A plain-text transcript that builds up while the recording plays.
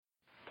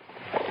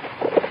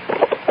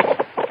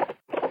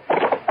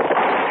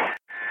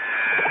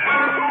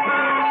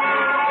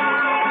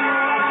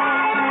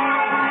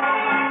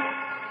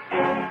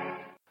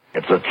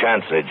a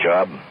chancy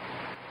job,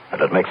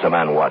 and it makes a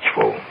man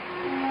watchful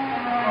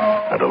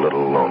and a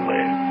little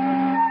lonely.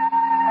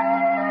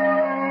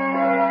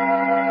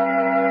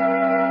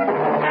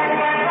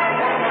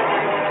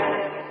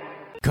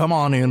 Come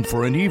on in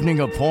for an evening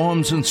of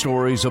poems and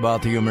stories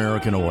about the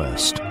American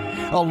West.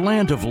 A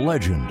land of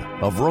legend,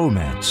 of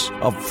romance,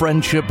 of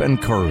friendship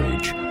and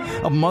courage.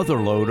 A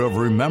motherlode of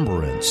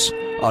remembrance.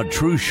 A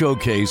true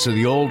showcase of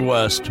the Old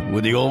West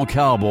with the old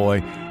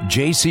cowboy,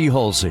 J.C.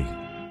 Hulsey.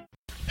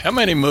 How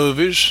many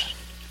movies,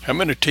 how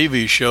many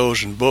TV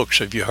shows and books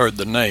have you heard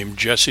the name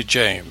Jesse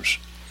James?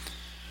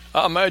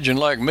 I imagine,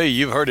 like me,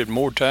 you've heard it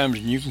more times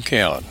than you can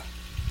count.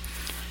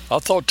 I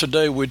thought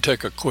today we'd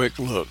take a quick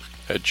look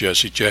at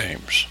Jesse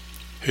James.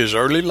 His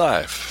early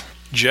life.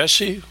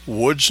 Jesse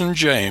Woodson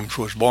James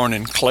was born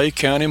in Clay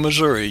County,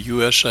 Missouri,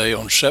 USA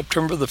on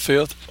September the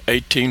 5th,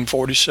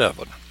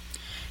 1847.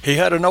 He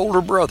had an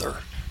older brother,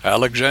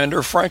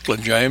 Alexander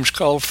Franklin James,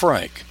 called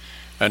Frank,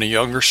 and a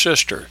younger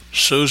sister,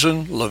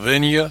 Susan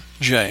Lavinia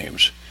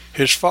James.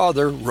 His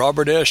father,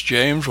 Robert S.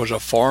 James, was a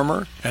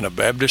farmer and a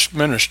Baptist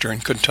minister in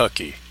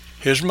Kentucky.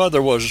 His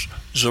mother was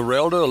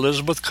Zerelda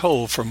Elizabeth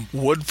Cole from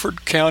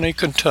Woodford County,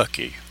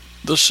 Kentucky.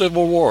 The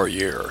Civil War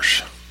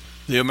years.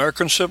 The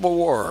American Civil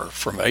War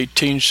from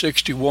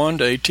 1861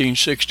 to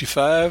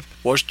 1865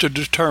 was to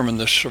determine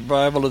the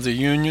survival of the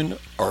Union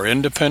or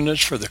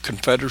independence for the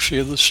Confederacy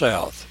of the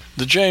South.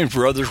 The James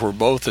brothers were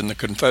both in the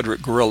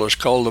Confederate guerrillas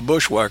called the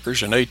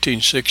Bushwhackers in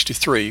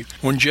 1863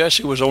 when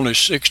Jesse was only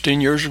 16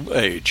 years of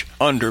age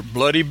under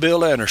Bloody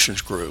Bill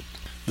Anderson's group.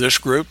 This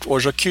group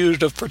was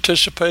accused of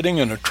participating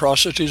in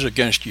atrocities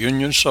against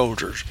Union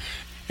soldiers,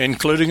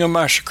 including a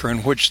massacre in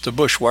which the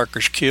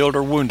Bushwhackers killed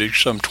or wounded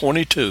some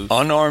 22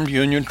 unarmed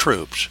Union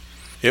troops.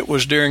 It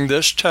was during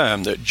this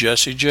time that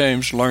Jesse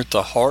James learned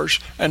the horse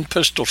and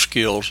pistol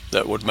skills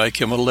that would make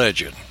him a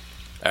legend.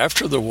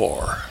 After the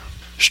war,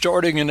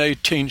 starting in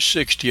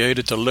 1868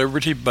 at the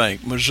Liberty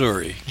Bank,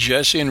 Missouri,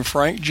 Jesse and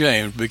Frank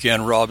James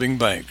began robbing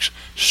banks,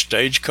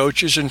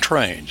 stagecoaches, and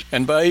trains,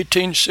 and by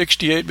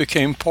 1868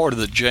 became part of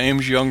the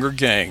James Younger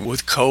Gang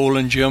with Cole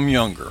and Jim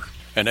Younger.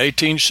 An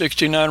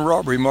 1869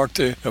 robbery marked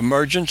the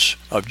emergence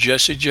of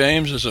Jesse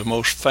James as the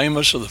most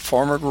famous of the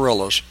former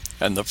guerrillas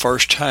and the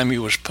first time he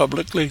was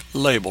publicly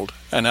labeled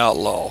an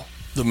outlaw.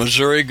 The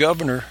Missouri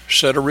governor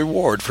set a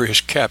reward for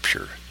his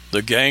capture.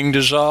 The gang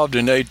dissolved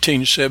in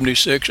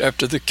 1876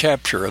 after the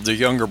capture of the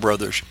Younger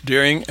brothers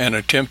during an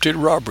attempted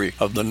robbery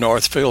of the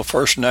Northfield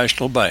First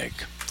National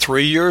Bank.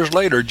 3 years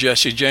later,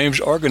 Jesse James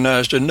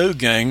organized a new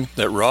gang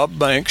that robbed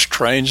banks,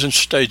 trains, and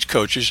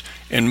stagecoaches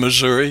in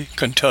Missouri,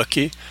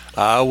 Kentucky,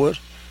 Iowa,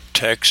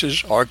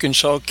 Texas,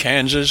 Arkansas,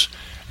 Kansas,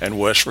 and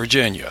West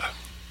Virginia.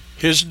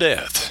 His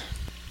death.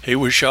 He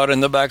was shot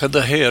in the back of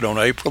the head on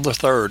April the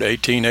 3rd,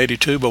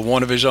 1882 by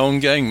one of his own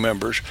gang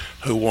members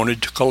who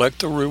wanted to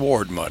collect the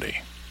reward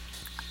money.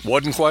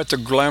 Wasn't quite the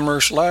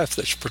glamorous life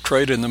that's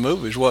portrayed in the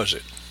movies, was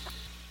it?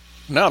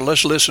 Now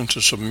let's listen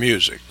to some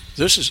music.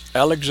 This is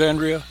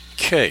Alexandria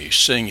Kay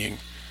singing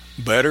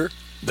Better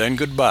Than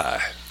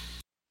Goodbye.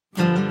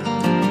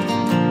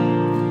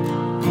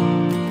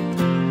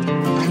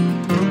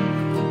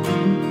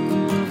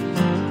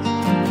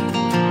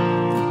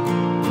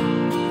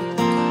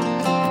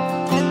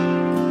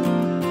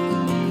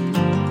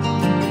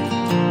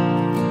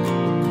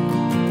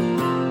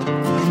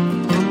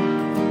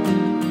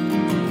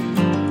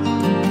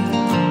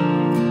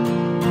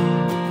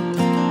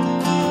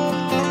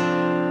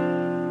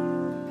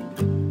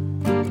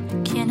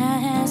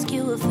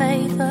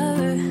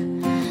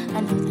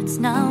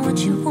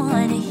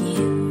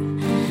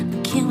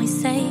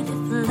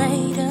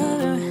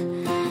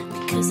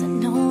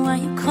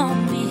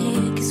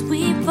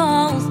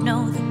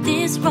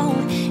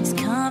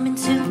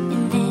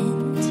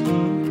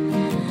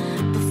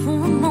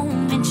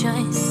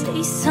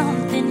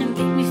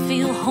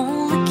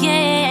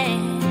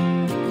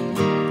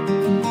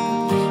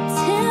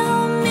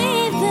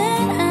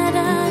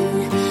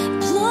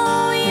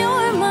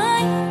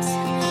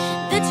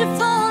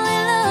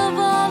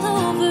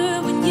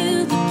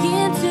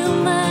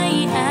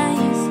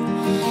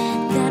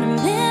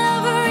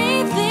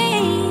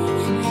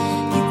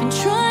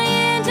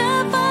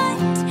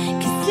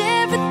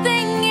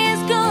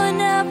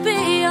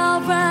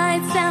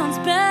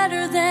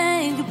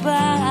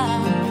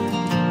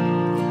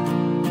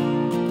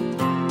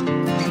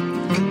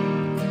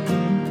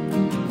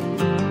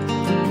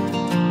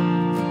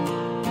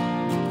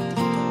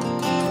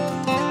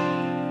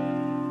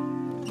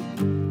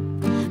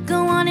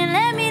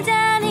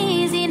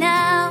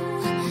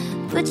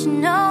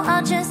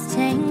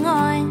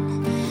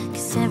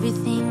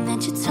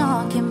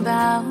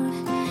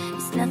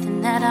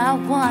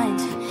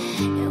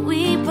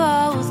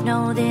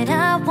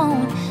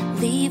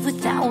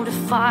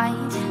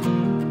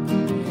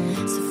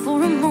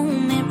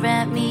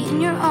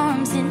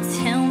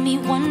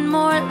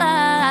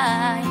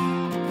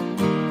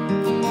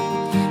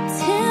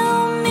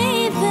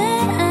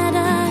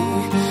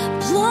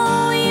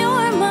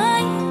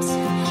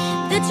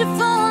 You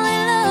fall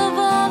in love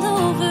all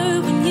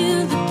over when you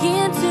look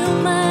into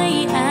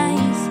my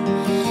eyes.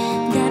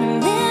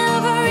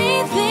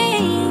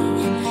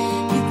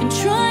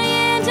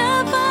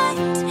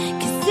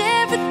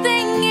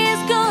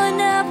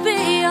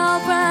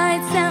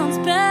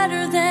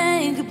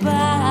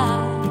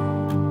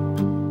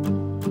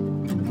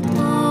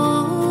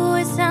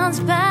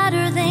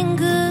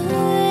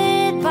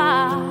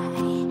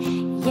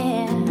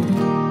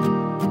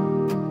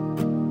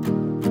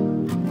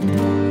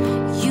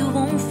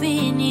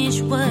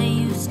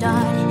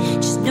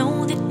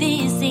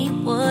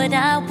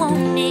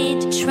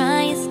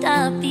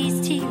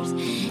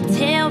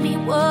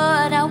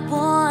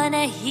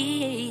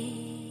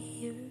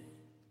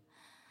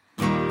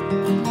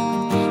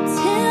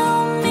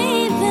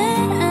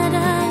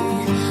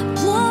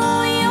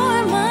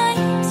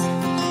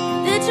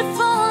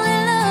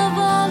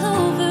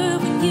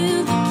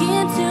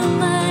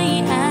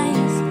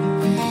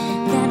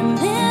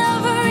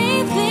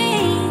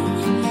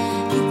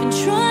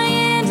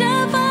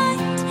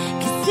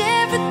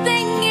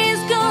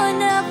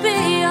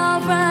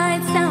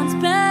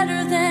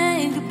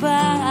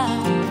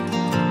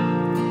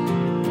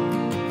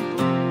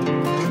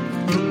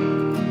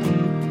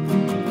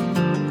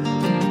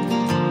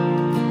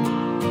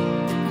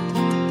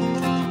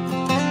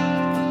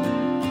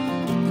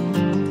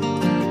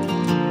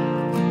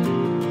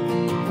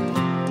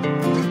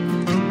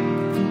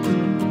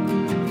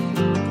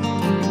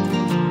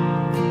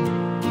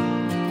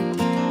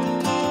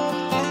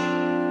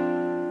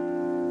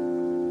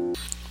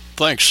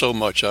 Thanks so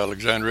much,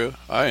 Alexandria.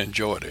 I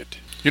enjoyed it.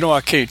 You know,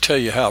 I can't tell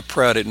you how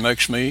proud it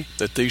makes me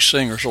that these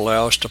singers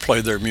allow us to play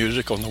their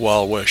music on the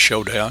Wild West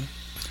Showdown.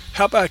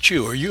 How about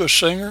you? Are you a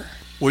singer?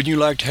 Would you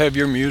like to have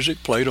your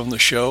music played on the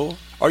show?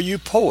 Are you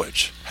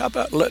poets? How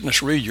about letting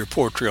us read your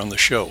poetry on the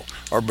show?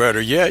 Or better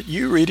yet,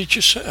 you read it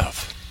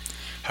yourself.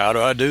 How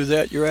do I do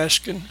that, you're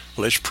asking?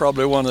 Well, it's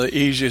probably one of the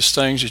easiest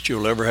things that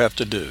you'll ever have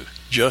to do.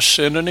 Just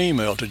send an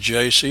email to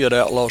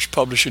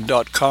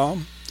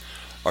jc@outlawspublishing.com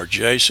or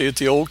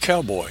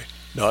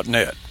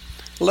jc@theoldcowboy.net.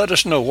 Let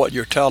us know what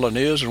your talent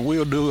is, and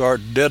we'll do our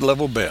dead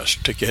level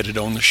best to get it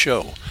on the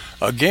show.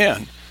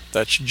 Again,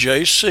 that's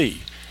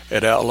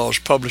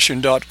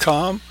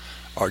jc@outlawspublishing.com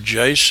or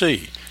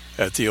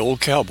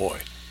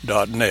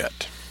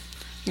jc@theoldcowboy.net.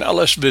 Now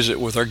let's visit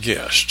with our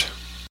guest.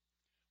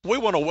 We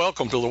want to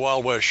welcome to the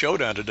Wild West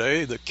Showdown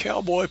today the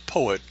cowboy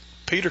poet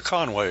Peter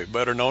Conway,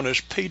 better known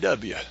as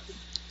PW.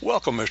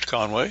 Welcome, Mr.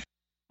 Conway.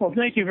 Well,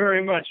 thank you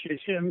very much.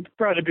 I'm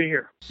proud to be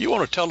here. You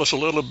want to tell us a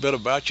little bit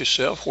about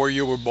yourself, where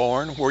you were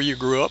born, where you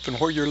grew up, and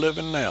where you're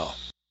living now?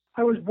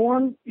 I was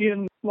born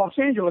in Los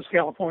Angeles,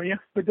 California,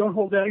 but don't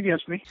hold that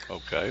against me.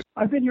 Okay.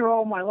 I've been here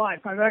all my life.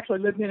 I've actually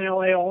lived in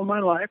L.A. all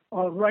my life.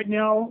 Right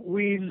now,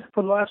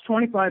 for the last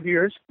 25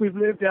 years, we've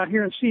lived out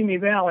here in Simi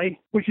Valley,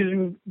 which is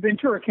in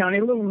Ventura County,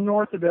 a little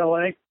north of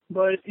L.A.,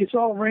 but it's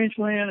all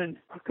rangeland and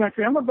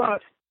country. I'm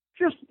about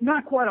just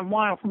not quite a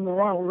mile from the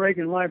Ronald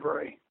Reagan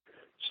Library.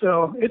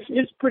 So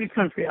it's pretty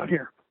country out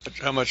here.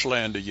 How much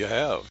land do you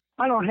have?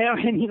 I don't have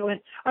any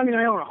land. I mean,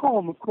 I own a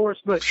home, of course,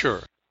 but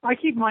sure. I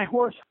keep my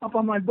horse up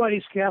on my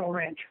buddy's cattle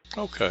ranch.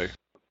 Okay.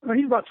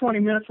 He's about 20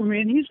 minutes from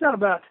me, and he's got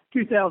about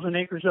 2,000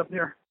 acres up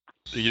there.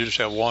 Do you just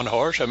have one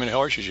horse? How many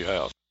horses you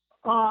have?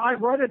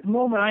 Right at the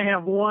moment, I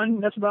have one.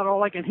 That's about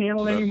all I can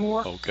handle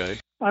anymore. Okay.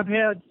 I've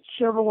had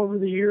several over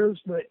the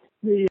years, but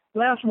the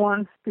last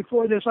one,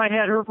 before this, I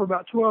had her for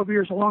about 12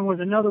 years along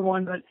with another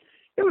one, but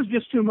it was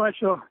just too much,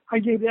 so I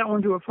gave that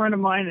one to a friend of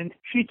mine, and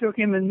she took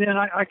him, and then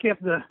I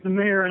kept the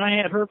mare, and I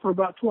had her for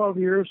about 12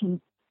 years, and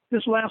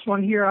this last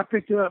one here I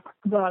picked up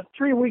about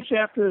 3 weeks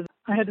after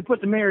I had to put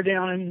the mare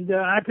down, and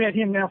I've had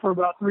him now for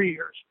about 3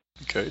 years.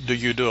 Okay. Do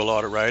you do a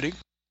lot of riding?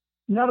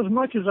 Not as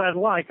much as I'd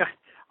like.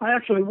 I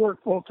actually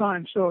work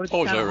full-time, so it's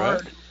kind of hard. Oh, is that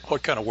right?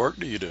 What kind of work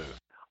do you do?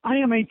 I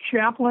am a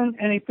chaplain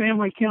and a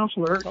family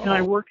counselor, and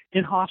I work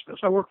in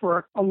hospice. I work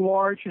for a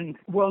large and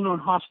well-known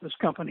hospice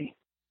company.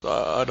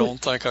 I don't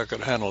think I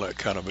could handle that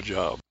kind of a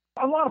job.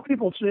 A lot of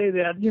people say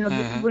that.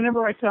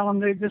 Whenever I tell them,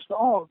 they just,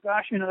 oh,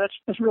 gosh,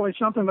 that's really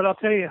something. But I'll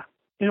tell you,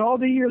 in all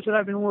the years that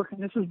I've been working,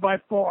 this is by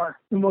far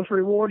the most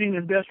rewarding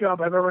and best job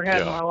I've ever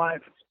had in my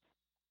life.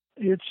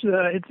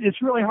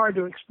 It's really hard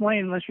to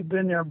explain unless you've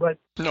been there. But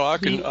no, I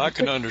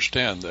can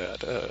understand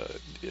that.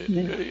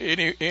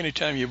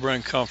 Anytime you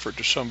bring comfort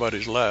to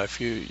somebody's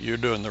life, you're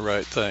doing the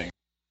right thing.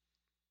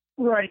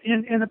 Right,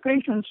 and the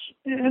patients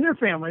and their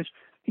families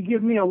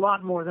give me a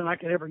lot more than I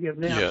could ever give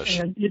them. Yes.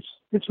 And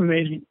it's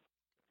amazing.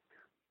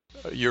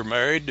 You're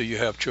married? Do you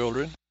have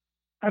children?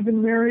 I've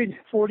been married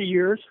 40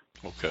 years.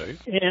 Okay.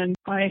 And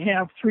I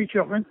have 3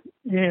 children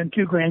and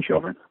 2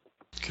 grandchildren.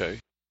 Okay.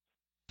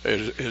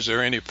 Is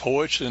there any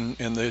poets in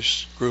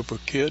this group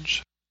of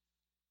kids?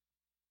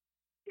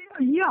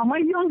 Yeah, my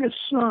youngest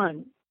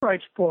son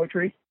writes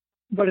poetry,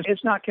 but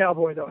it's not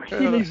cowboy, though.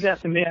 He leaves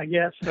that to me, I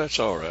guess. That's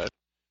all right.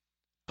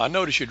 I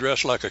notice you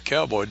dress like a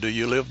cowboy. Do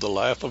you live the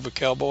life of a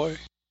cowboy?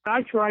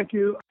 I try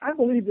to. I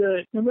believe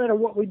that no matter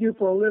what we do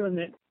for a living,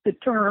 that the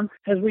term,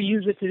 as we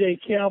use it today,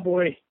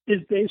 cowboy,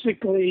 is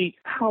basically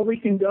how we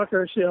conduct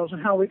ourselves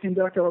and how we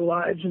conduct our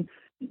lives and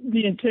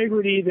the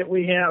integrity that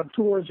we have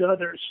towards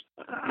others.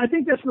 I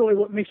think that's really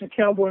what makes a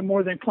cowboy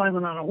more than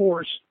climbing on a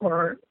horse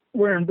or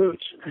wearing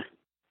boots.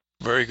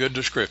 Very good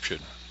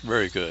description.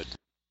 Very good.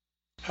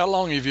 How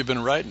long have you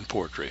been writing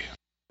poetry?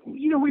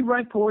 We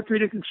write poetry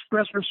to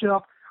express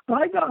ourselves,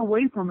 but I got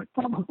away from it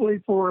probably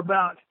for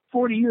about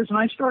 40 years, and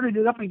I started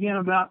it up again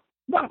about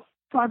 5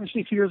 or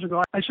 6 years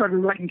ago. I started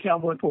writing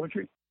cowboy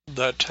poetry.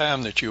 That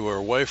time that you were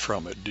away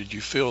from it, did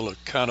you feel a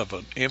kind of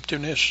an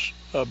emptiness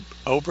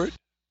over it?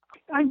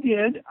 I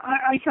did.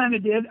 I kind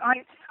of did.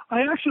 I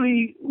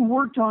actually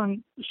worked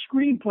on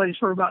screenplays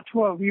for about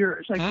 12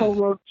 years. I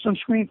co-wrote some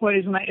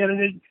screenplays and I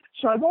edited.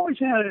 So I've always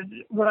had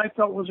what I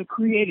felt was a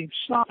creative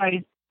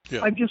side.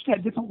 Yeah. I've just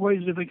had different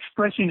ways of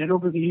expressing it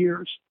over the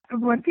years.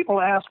 When people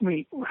ask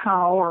me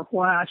how or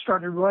why I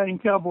started writing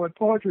cowboy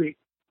poetry,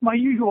 my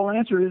usual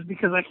answer is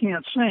because I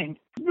can't sing.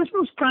 This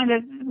was kind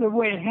of the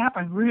way it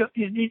happened,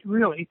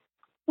 really.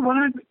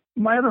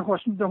 My other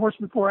horse, the horse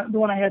before, the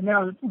one I had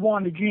now,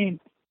 Wanda Jean,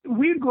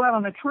 we'd go out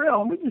on the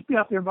trail and we'd just be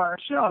out there by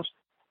ourselves.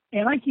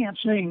 And I can't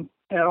sing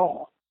at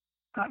all.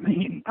 I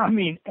mean,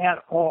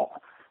 at all.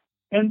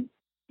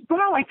 But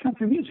I like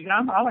country music.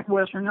 I like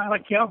Western. I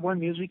like cowboy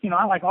music.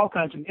 I like all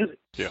kinds of music.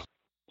 Yeah.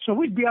 So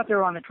we'd be out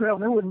there on the trail,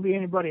 and there wouldn't be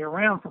anybody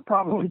around for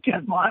probably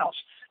 10 miles.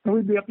 And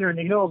we'd be up there in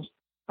the hills.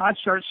 I'd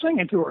start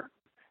singing to her.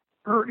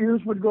 Her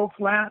ears would go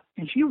flat,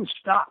 and she would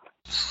stop.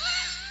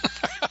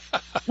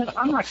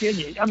 I'm not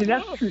kidding you. I mean,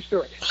 that's a true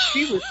story.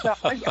 She would stop.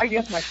 I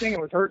guess my singing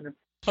was hurting her.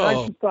 I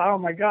just thought, oh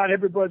my God,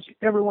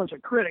 everyone's a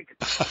critic.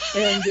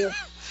 And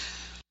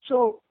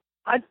so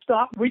I'd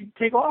stop, we'd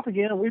take off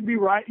again, and we'd be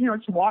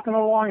just walking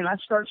along, and I'd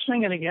start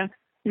singing again,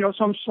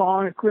 some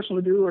song at Chris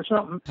Ledoux or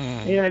something.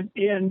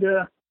 And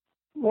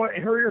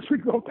her ears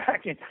would go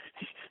back, and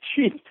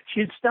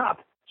she'd stop.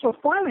 So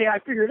finally I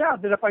figured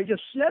out that if I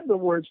just said the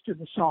words to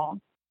the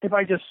song, if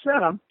I just said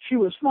them, she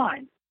was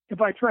fine. If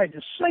I tried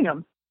to sing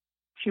them,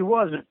 she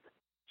wasn't.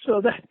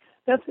 So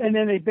and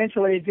then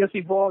eventually it just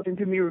evolved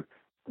into me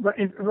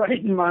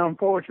writing my own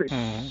poetry.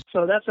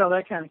 So that's how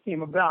that kind of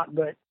came about.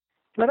 But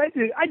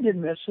I did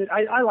miss it.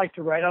 I like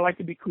to write. I like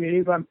to be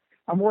creative. I'm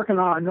working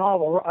on a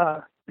novel,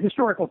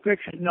 historical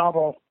fiction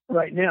novel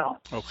right now.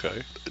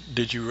 Okay.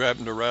 Did you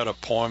happen to write a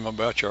poem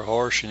about your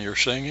horse and your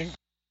singing?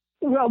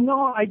 Well,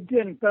 no, I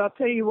didn't. But I'll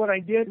tell you what I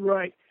did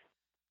write.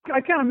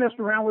 I kind of messed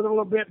around with it a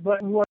little bit, but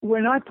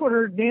when I put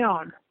her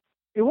down,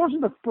 it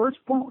wasn't the first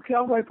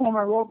cowboy poem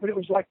I wrote, but it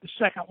was like the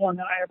second one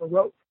that I ever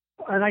wrote.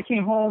 And I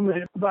came home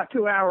and about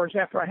 2 hours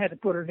after I had to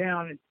put her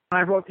down, and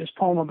I wrote this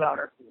poem about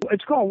her.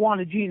 It's called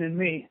Wanda Jean and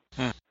Me.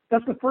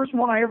 That's the first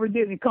one I ever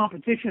did in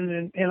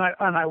competition, and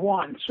I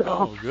won. So.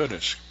 Oh,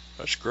 goodness.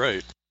 That's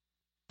great.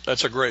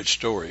 That's a great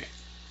story.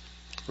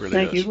 Really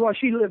Thank you. Well,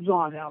 she lives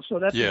on now, so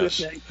that's a good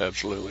thing. Yes,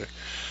 absolutely.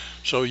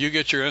 So you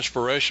get your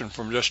inspiration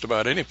from just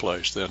about any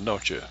place then,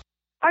 don't you?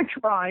 I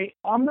try.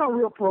 I'm not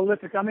real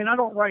prolific. I mean, I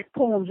don't write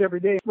poems every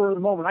day for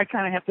the moment. I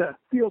kind of have to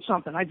feel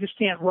something. I just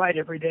can't write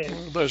every day.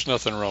 Well, there's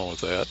nothing wrong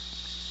with that.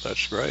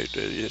 That's great.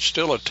 It's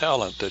still a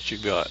talent that you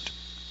got.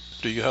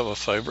 Do you have a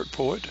favorite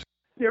poet?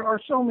 There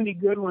are so many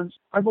good ones.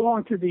 I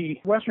belong to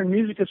the Western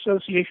Music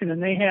Association,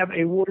 and they have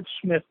a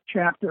wordsmith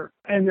chapter,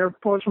 and there are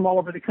poets from all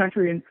over the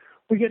country, and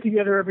we get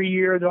together every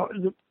year,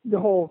 the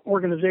whole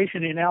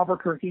organization in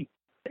Albuquerque,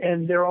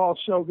 and they're all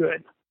so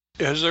good.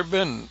 Has there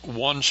been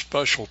one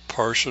special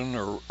person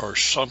or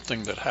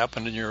something that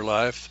happened in your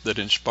life that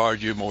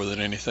inspired you more than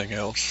anything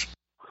else?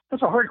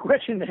 That's a hard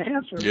question to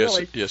answer,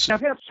 really. Yes. I've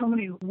had so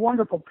many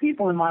wonderful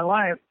people in my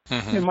life,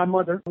 and my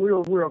mother, we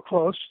were real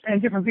close,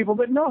 and different people,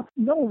 but no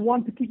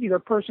one particular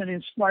person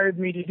inspired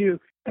me to do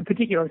a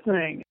particular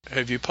thing.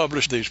 Have you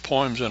published these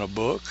poems in a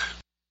book?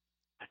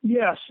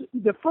 Yes.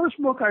 The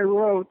first book I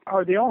wrote,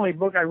 or the only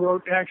book I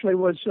wrote, actually,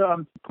 was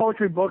a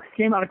poetry book. It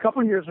came out a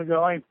couple of years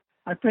ago. I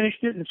finished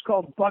it, and it's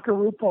called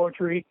Buckaroo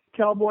Poetry,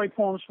 Cowboy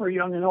Poems for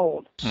Young and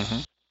Old.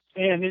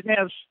 And it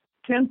has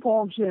 10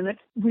 poems in it.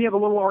 We have a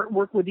little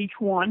artwork with each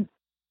one.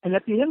 And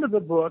at the end of the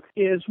book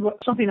is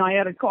something I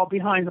added called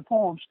Behind the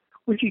Poems,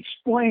 which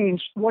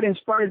explains what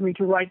inspired me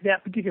to write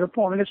that particular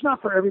poem. And it's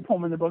not for every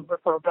poem in the book,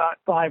 but for about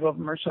 5 of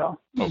them or so.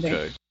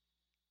 Okay.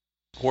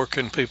 Where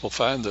can people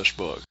find this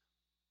book?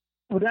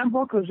 Well, that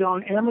book is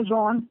on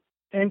Amazon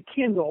and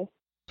Kindle.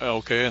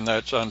 Okay, and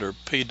that's under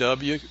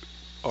PW?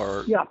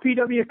 Yeah,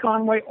 P.W.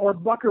 Conway or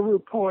Buckaroo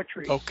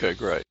Poetry. Okay,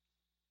 great.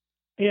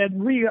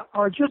 And we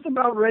are just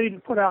about ready to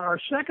put out our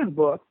second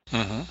book.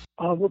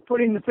 We're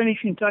putting the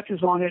finishing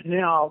touches on it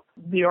now,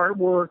 the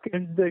artwork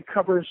and the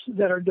covers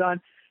that are done,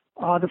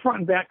 the front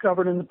and back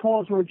covered, and the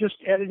poems. We're just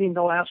editing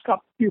the last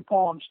few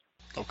poems.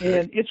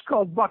 Okay. And it's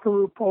called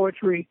Buckaroo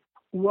Poetry,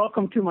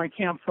 Welcome to My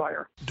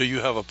Campfire. Do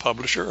you have a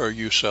publisher, or are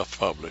you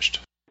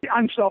self-published?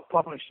 I'm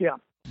self-published, yeah.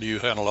 Do you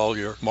handle all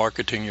your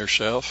marketing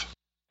yourself?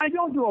 I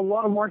don't do a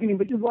lot of marketing,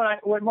 but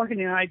what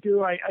marketing I do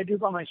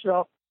by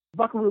myself.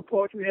 Buckaroo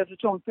Poetry has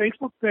its own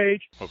Facebook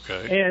page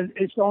and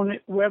its own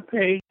web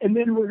page, and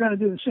then we're going to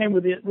do the same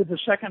with the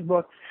second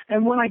book.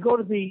 And when I go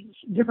to the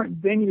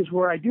different venues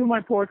where I do my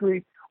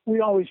poetry,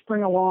 we always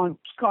bring along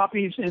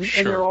copies, and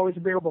they're always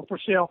available for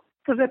sale.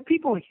 Because if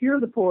people hear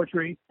the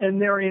poetry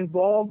and they're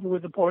involved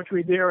with the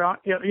poetry, they're at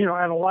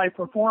a live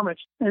performance,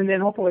 and then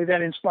hopefully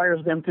that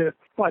inspires them to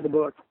buy the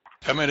book.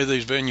 How many of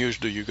these venues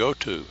do you go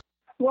to?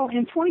 Well,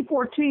 in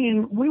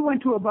 2014, we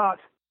went to about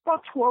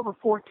 12 or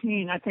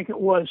 14, I think it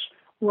was,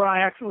 where I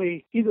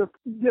actually either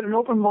did an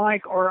open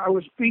mic or I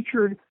was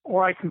featured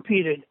or I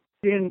competed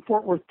in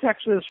Fort Worth,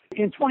 Texas.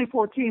 In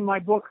 2014, my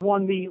book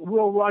won the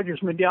Will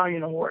Rogers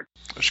Medallion Award.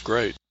 That's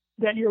great.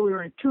 That year we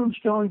were in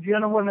Tombstone,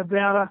 Genoa,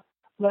 Nevada.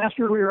 Last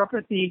year we were up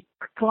at the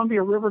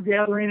Columbia River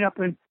Gathering up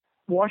in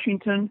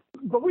Washington.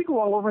 But we go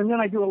all over, and then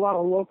I do a lot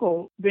of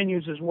local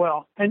venues as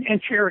well, and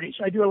charities.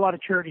 I do a lot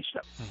of charity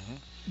stuff.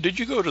 Did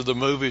you go to the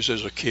movies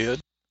as a kid?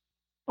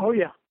 Oh,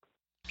 yeah.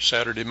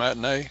 Saturday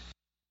matinee?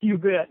 You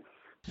bet.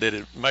 Did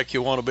it make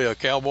you want to be a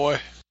cowboy?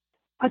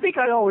 I think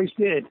I always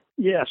did,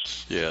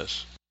 yes.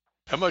 Yes.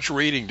 How much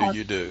reading do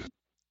you do?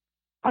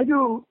 I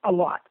do a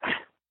lot.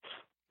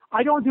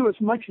 I don't do as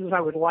much as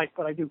I would like,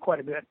 but I do quite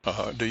a bit.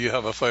 Do you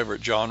have a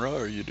favorite genre,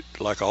 or you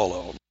like all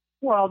of them?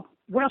 Well,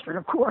 Western,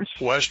 of course.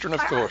 Western, of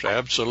course,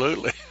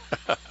 absolutely.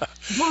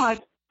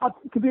 But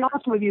to be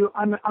honest with you,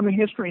 I'm a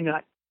history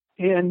nut,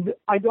 and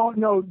I don't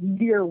know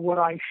near what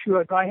I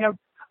should. I have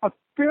a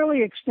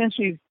fairly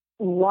extensive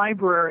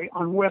library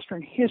on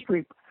Western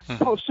history,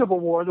 post-Civil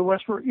War, the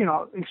westward,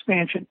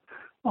 expansion,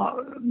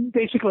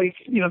 basically,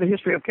 the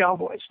history of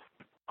cowboys.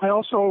 I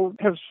also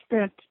have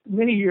spent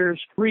many years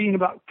reading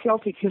about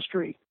Celtic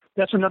history.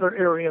 That's another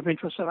area of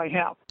interest that I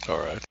have. All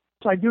right.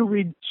 I do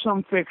read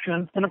some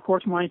fiction, and of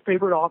course my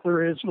favorite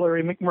author is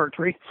Larry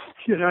McMurtry.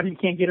 You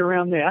can't get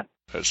around that.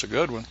 That's a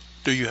good one.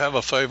 Do you have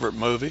a favorite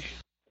movie?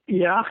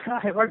 Yeah,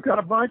 I've got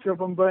a bunch of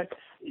them, but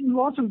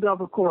Lonesome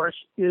Dove, of course,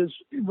 is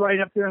right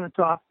up there in the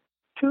top.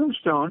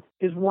 Tombstone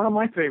is one of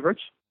my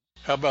favorites.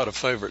 How about a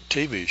favorite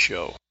TV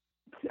show?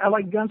 I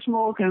like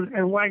Gunsmoke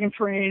and Wagon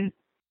Train.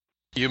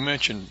 You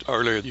mentioned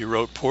earlier you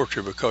wrote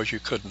poetry because you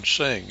couldn't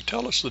sing.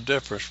 Tell us the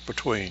difference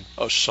between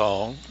a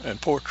song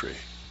and poetry.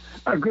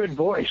 A good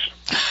voice.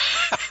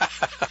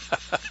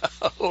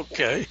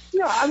 Okay.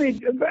 Yeah, I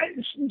mean,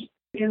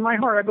 in my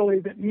heart, I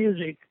believe that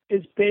music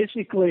is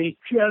basically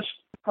just,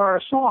 or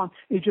a song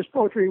is just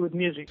poetry with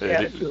music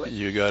added to it.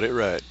 You got it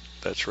right.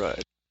 That's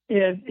right.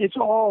 And it's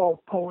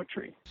all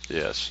poetry.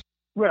 Yes.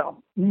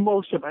 Well,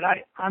 most of it.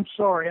 I'm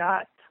sorry.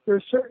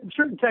 There's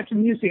certain types of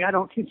music I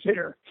don't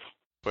consider.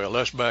 Well,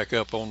 let's back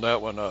up on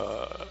that one.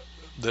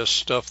 This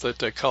stuff that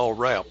they call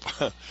rap.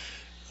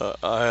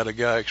 I had a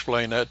guy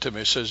explain that to me.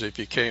 He says, if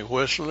you can't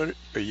whistle it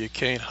or you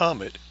can't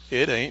hum it,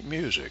 it ain't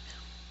music.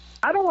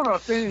 I don't want to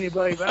offend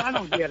anybody, but I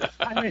don't get it.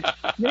 I mean,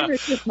 maybe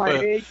it's just my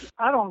age.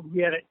 I don't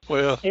get it.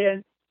 Well,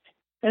 and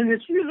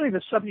it's usually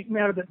the subject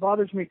matter that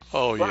bothers me.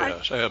 Oh,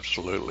 yes,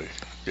 absolutely.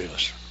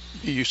 Yes.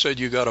 You said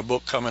you got a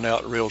book coming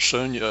out real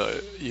soon. You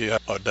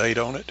have a date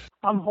on it?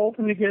 I'm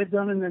hoping to get it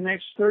done in the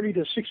next 30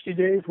 to 60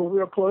 days. We're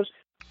real close.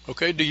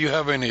 Okay. Do you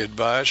have any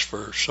advice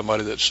for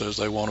somebody that says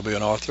they want to be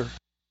an author?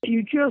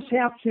 You just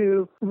have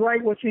to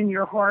write what's in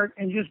your heart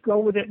and just go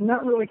with it and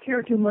not really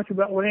care too much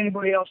about what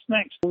anybody else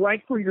thinks.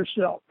 Write for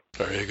yourself.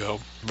 There you go.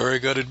 Very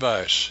good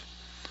advice.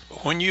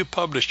 When you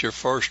published your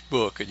first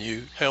book and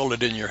you held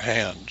it in your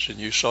hands and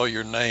you saw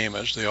your name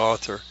as the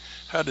author,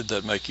 how did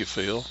that make you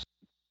feel?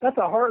 That's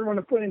a hard one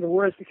to put into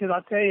words because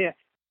I'll tell you,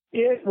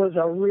 it was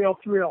a real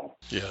thrill.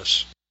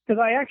 Yes. Because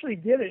I actually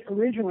did it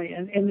originally,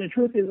 and the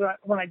truth is that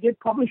when I did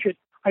publish it,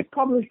 I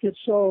published it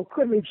so I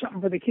could leave something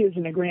for the kids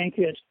and the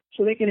grandkids,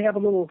 so they could have a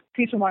little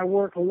piece of my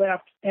work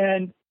left.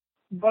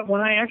 But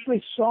when I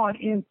actually saw it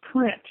in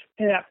print,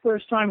 and that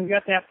first time and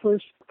got that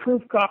first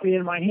proof copy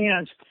in my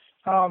hands,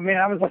 oh man,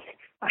 I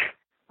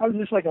was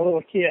just like a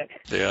little kid.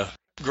 Yeah.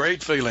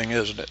 Great feeling,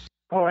 isn't it?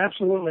 Oh,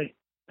 absolutely.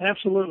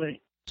 Absolutely.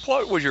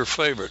 What was your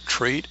favorite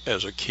treat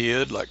as a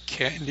kid, like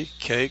candy,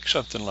 cake,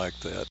 something like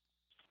that?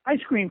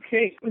 Ice cream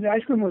cake. The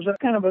ice cream was a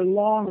kind of a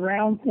long,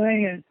 round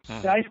thing,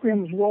 and the ice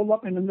cream was rolled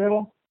up in the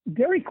middle.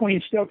 Dairy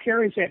Queen still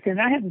carries that,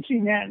 and I haven't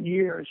seen that in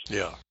years.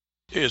 Yeah.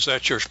 Is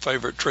that your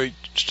favorite treat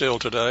still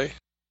today?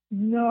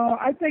 No,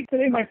 I think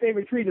today my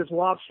favorite treat is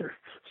lobster.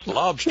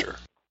 Lobster?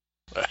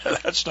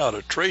 That's not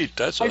a treat.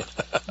 That's a...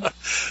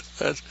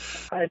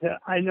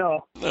 I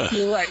know.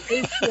 You're right.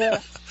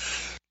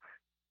 It's,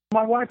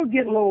 my wife will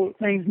get little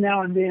things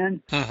now and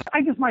then.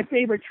 I guess my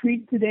favorite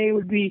treat today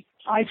would be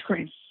ice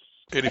cream.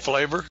 Any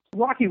flavor?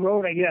 Rocky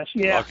Road, I guess.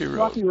 Yeah.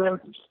 Rocky Road.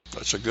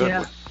 That's a good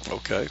one.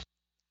 Okay.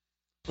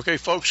 Okay,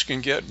 folks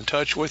can get in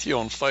touch with you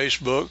on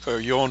Facebook. Are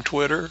you on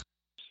Twitter?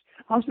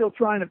 I'm still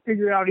trying to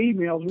figure out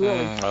emails,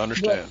 really. I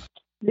understand. But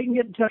they can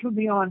get in touch with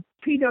me on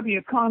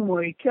P.W.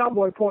 Conway,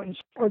 Cowboy Poet,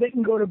 or they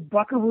can go to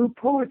Buckaroo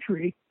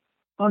Poetry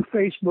on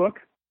Facebook,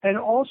 and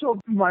also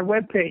my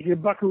webpage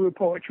at Buckaroo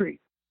Poetry.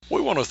 We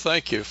want to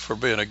thank you for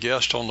being a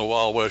guest on the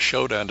Wild West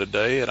Showdown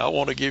today, and I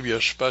want to give you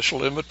a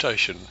special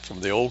invitation from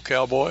the old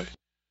cowboy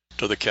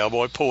to the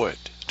cowboy poet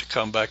to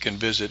come back and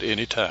visit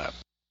anytime.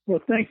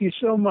 Well, thank you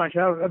so much.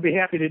 I'd be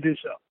happy to do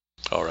so.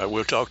 All right,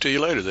 we'll talk to you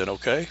later then,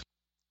 okay?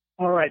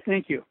 All right,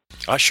 thank you.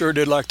 I sure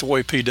did like the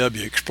way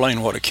P.W.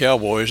 explained what a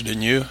cowboy is,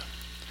 didn't you?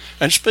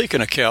 And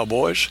speaking of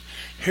cowboys,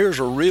 here's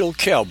a real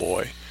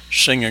cowboy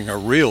singing a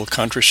real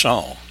country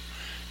song.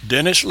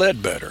 Dennis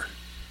Ledbetter,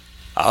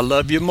 I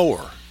Love You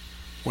More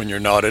When You're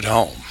Not at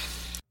Home.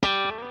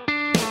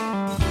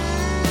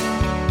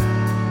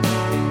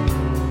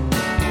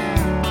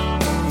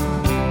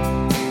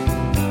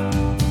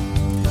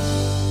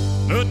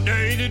 The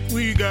day that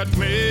we got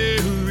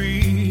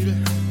married,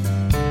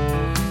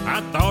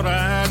 I thought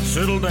I'd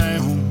settle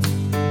down.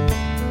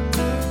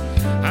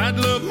 I'd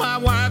love my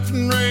wife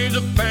and raise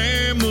a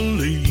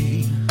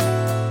family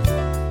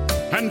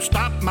and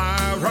stop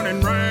my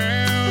running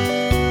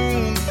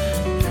round.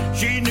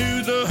 She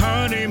knew the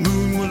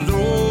honeymoon was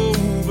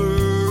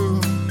over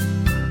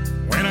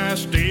when I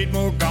stayed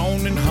more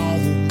gone than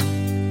home.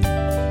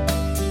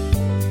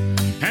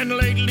 And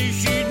lately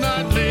she's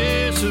not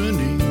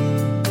listening,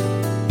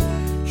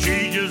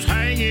 she's just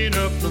hanging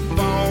up the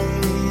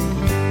phone.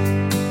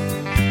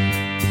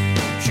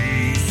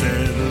 She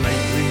said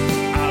lately,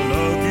 I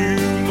love you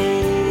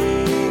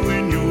more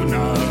when you're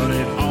not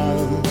at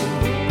home.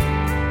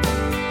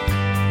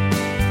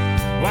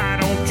 Why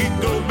don't you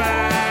go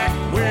back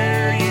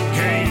where you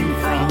came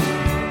from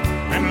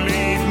and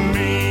leave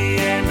me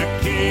and the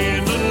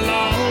kids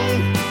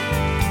alone?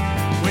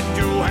 With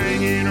you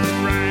hanging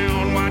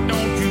around, why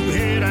don't you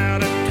head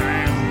out of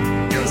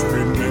town? Just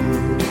remember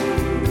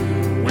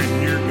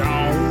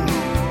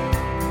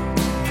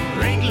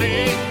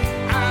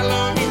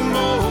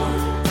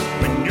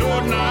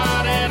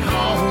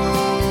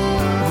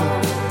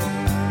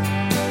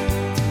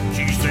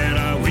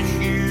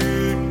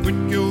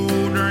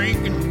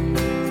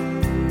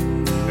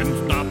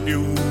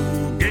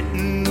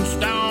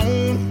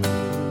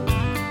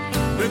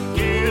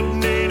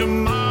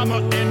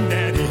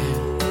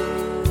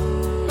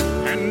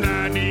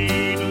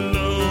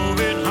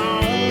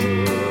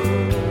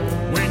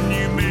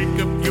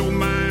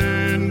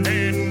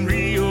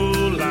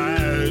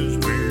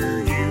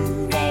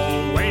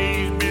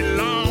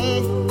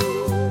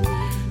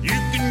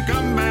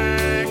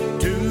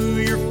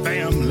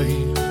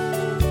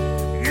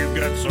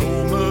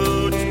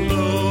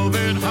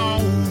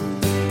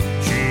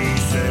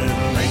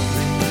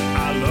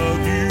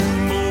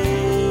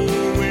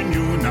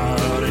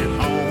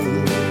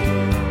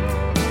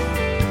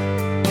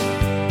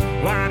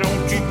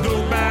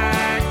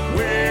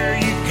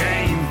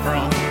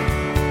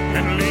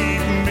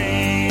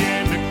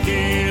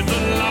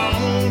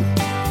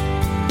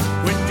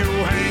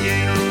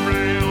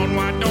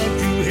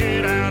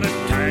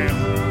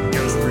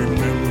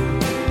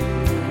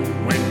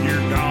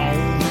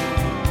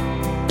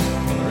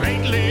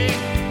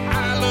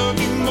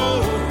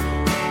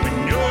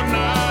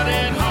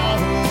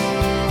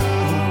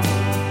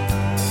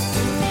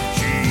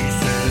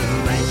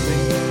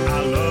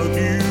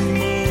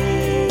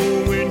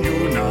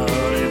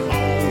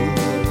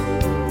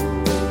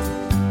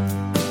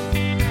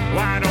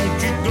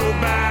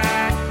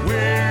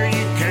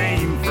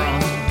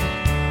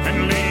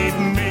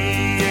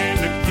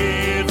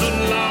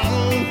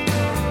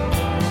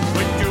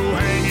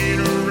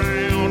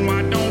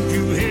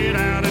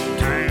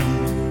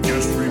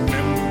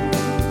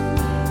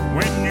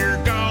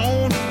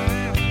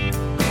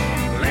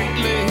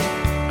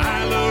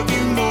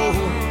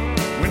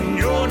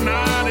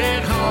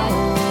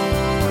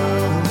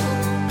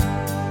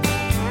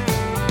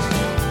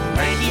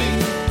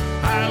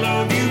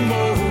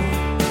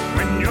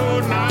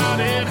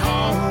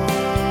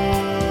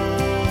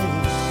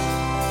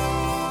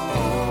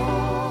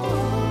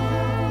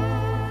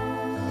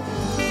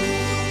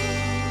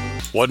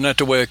Wasn't that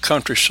the way a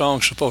country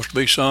song's supposed to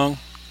be sung?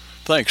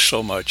 Thanks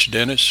so much,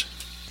 Dennis.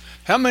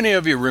 How many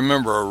of you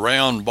remember a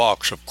round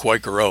box of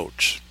Quaker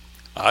oats?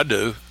 I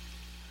do.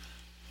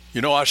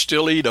 You know, I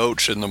still eat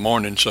oats in the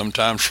morning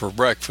sometimes for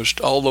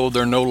breakfast, although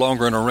they're no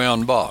longer in a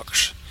round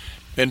box.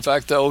 In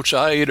fact, the oats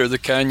I eat are the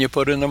kind you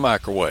put in the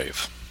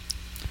microwave.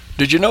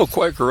 Did you know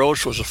Quaker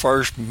Oats was the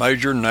first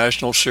major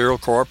national cereal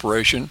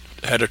corporation,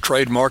 had a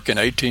trademark in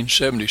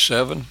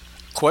 1877?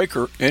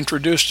 Quaker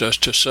introduced us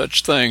to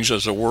such things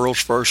as the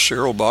world's first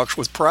cereal box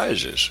with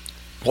prizes.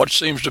 What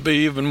seems to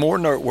be even more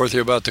noteworthy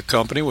about the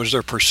company was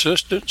their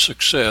persistent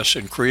success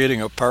in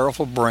creating a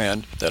powerful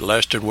brand that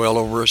lasted well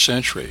over a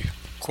century.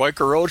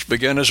 Quaker Oats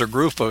began as a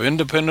group of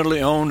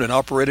independently owned and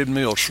operated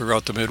mills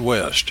throughout the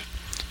Midwest.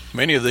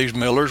 Many of these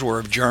millers were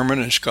of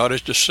German and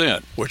Scottish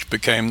descent, which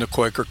became the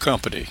Quaker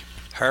Company.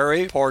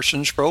 Harry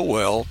Parsons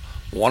Crowell,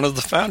 one of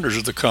the founders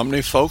of the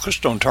company,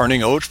 focused on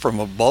turning oats from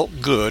a bulk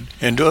good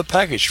into a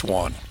packaged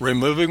one,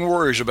 removing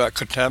worries about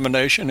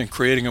contamination and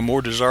creating a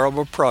more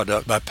desirable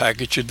product by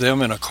packaging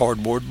them in a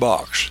cardboard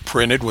box,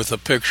 printed with a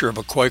picture of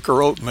a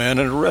Quaker oat man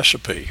and a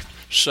recipe.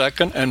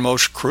 Second, and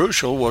most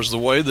crucial, was the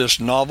way this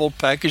novel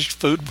packaged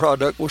food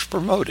product was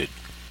promoted.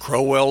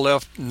 Crowell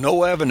left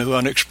no avenue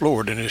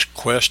unexplored in his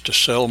quest to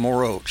sell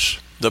more oats.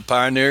 The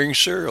pioneering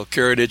cereal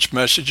carried its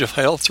message of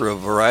health through a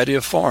variety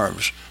of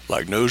forms,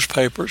 like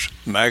newspapers,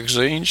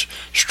 magazines,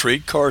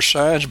 streetcar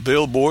signs,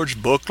 billboards,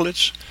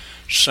 booklets,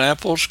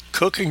 samples,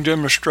 cooking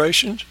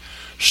demonstrations,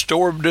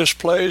 store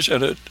displays,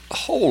 and a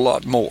whole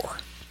lot more.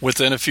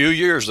 Within a few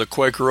years, the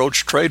Quaker Oats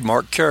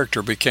trademark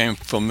character became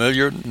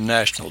familiar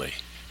nationally.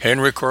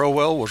 Henry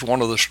Crowell was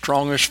one of the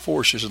strongest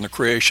forces in the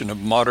creation of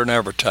modern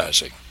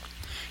advertising.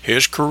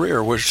 His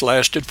career, which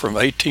lasted from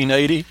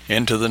 1880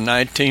 into the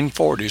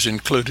 1940s,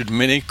 included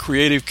many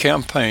creative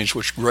campaigns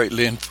which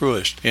greatly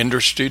influenced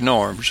industry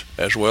norms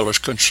as well as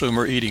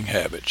consumer eating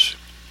habits.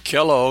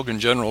 Kellogg and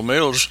General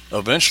Mills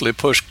eventually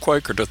pushed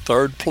Quaker to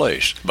third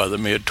place by the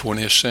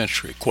mid-20th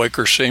century.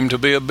 Quaker seemed to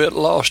be a bit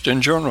lost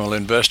in general,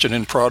 investing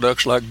in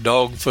products like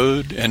dog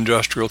food,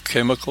 industrial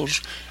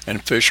chemicals,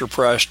 and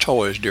Fisher-Price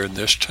toys during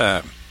this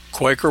time.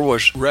 Quaker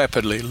was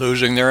rapidly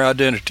losing their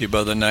identity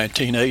by the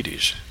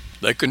 1980s.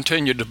 They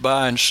continued to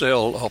buy and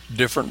sell off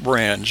different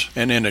brands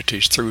and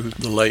entities through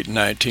the late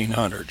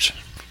 1900s.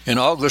 In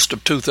August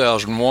of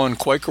 2001,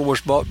 Quaker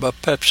was bought by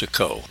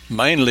PepsiCo,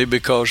 mainly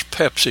because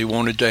Pepsi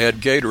wanted to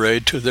add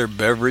Gatorade to their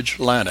beverage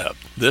lineup.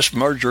 This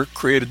merger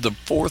created the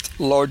fourth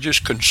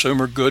largest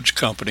consumer goods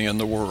company in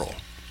the world.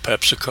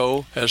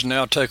 PepsiCo has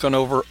now taken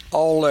over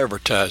all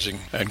advertising,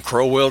 and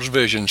Crowell's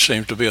vision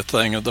seems to be a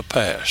thing of the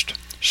past.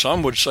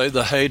 Some would say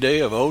the heyday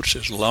of oats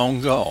is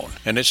long gone,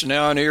 and it's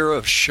now an era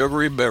of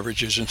sugary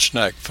beverages and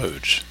snack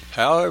foods.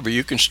 However,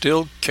 you can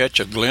still catch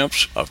a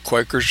glimpse of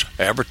Quaker's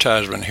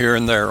advertisement here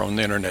and there on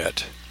the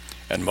internet.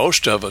 And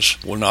most of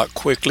us will not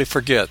quickly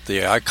forget the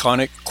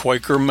iconic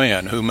Quaker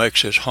man who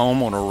makes his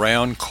home on a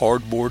round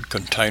cardboard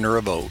container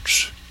of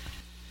oats.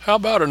 How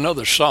about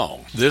another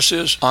song? This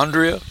is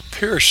Andrea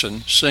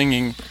Pearson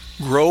singing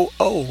Grow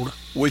Old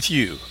with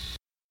You.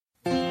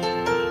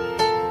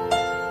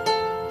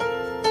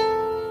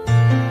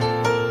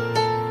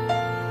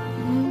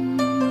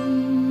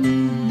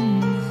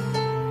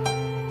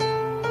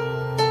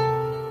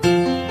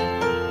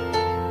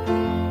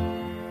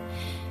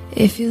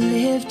 If you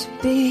live to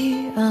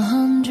be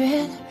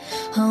 100,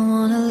 I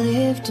wanna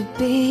live to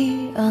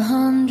be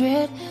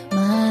 100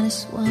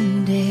 minus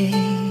 1 day,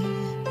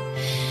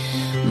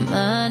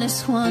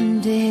 minus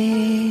 1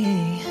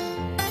 day.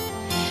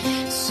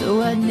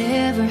 So I'd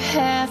never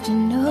have to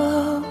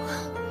know,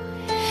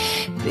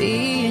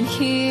 being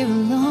here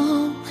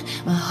alone,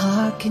 my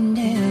heart can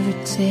never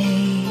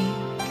take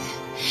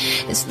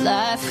this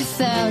life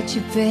without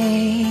you,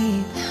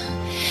 babe.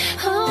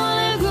 I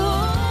wanna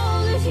grow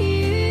old with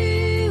you.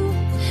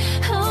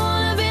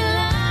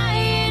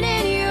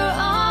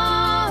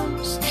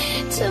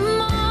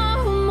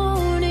 Tomorrow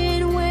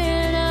morning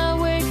when I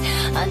wake,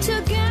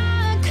 until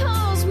God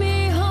calls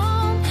me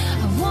home,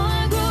 I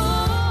wanna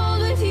grow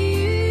old with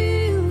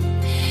you,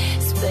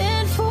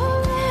 spend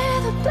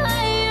forever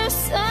by your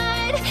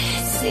side,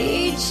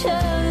 see each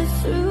other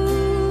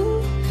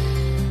through.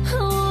 I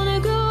wanna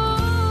grow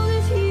old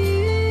with you.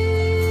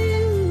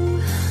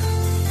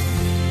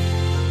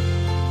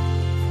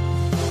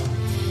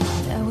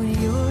 Now when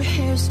your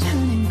hair's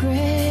turning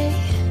gray,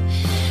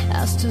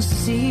 I'll still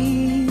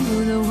see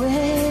you the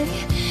way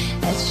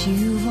that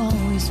you've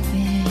always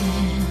been,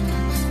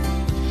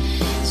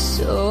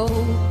 so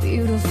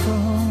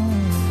beautiful.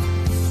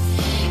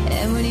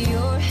 And when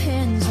your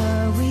hands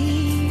are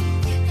weak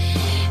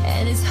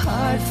and it's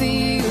hard for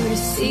you to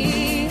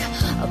see,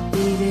 I'll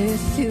be there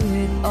through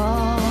it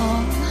all.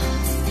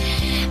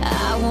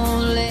 I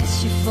won't let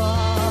you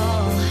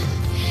fall.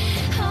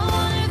 I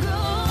wanna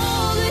grow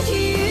old with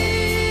you.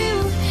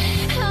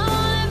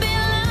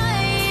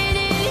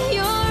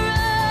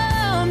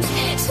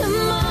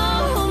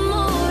 Tomorrow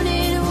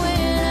morning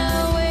when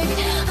I wake,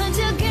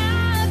 until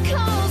God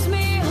calls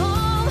me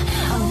home,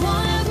 I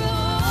wanna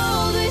grow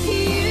old with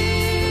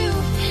you,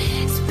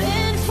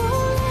 spend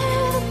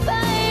forever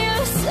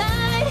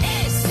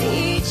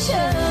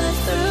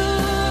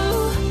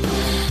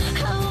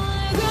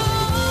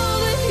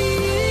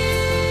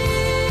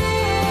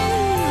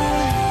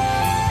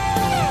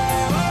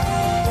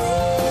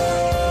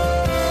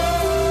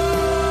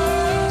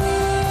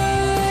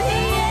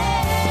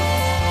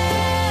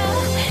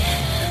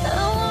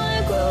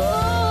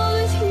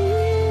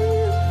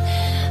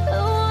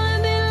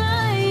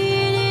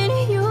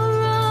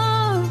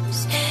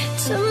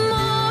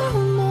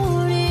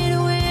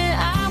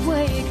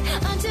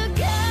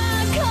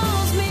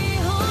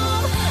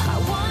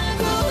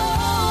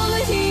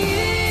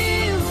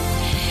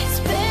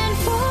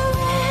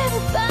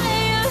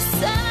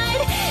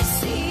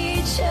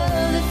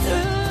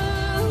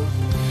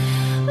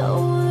I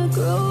wanna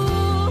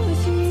grow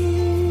with you.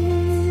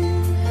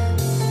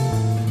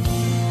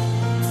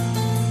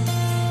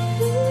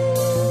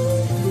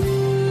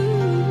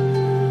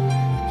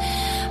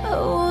 I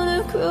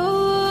wanna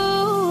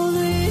grow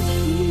with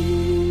you.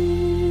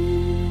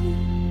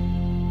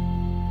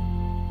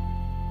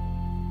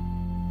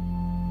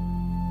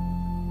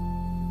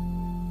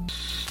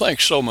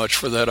 Thanks so much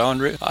for that,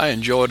 Andrea. I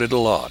enjoyed it a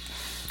lot.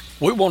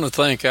 We want to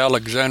thank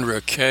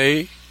Alexandria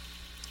Kay,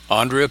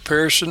 Andrea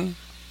Pearson,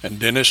 and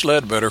Dennis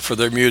Ledbetter for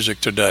their music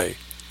today.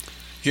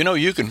 You know,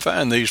 you can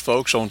find these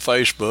folks on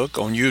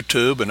Facebook, on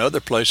YouTube, and other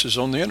places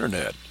on the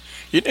internet.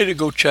 You need to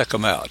go check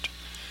them out.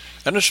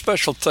 And a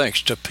special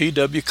thanks to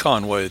P.W.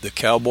 Conway, the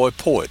cowboy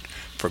poet,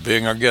 for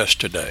being our guest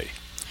today.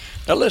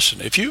 Now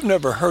listen, if you've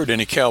never heard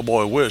any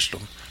cowboy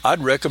wisdom,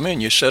 I'd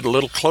recommend you sit a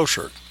little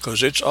closer,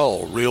 because it's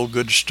all real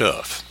good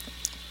stuff.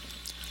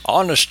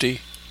 Honesty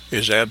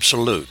is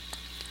absolute.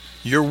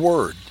 Your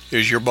word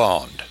is your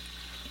bond.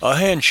 A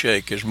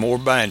handshake is more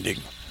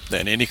binding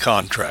than any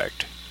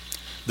contract.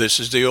 This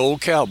is the old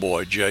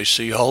cowboy,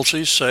 J.C.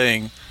 Hulsey,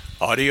 saying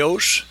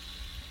adios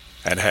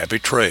and happy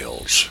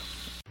trails.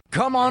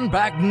 Come on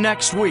back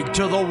next week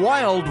to the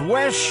Wild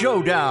West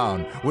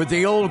Showdown with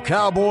the old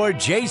cowboy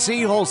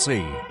J.C.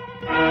 Hulsey.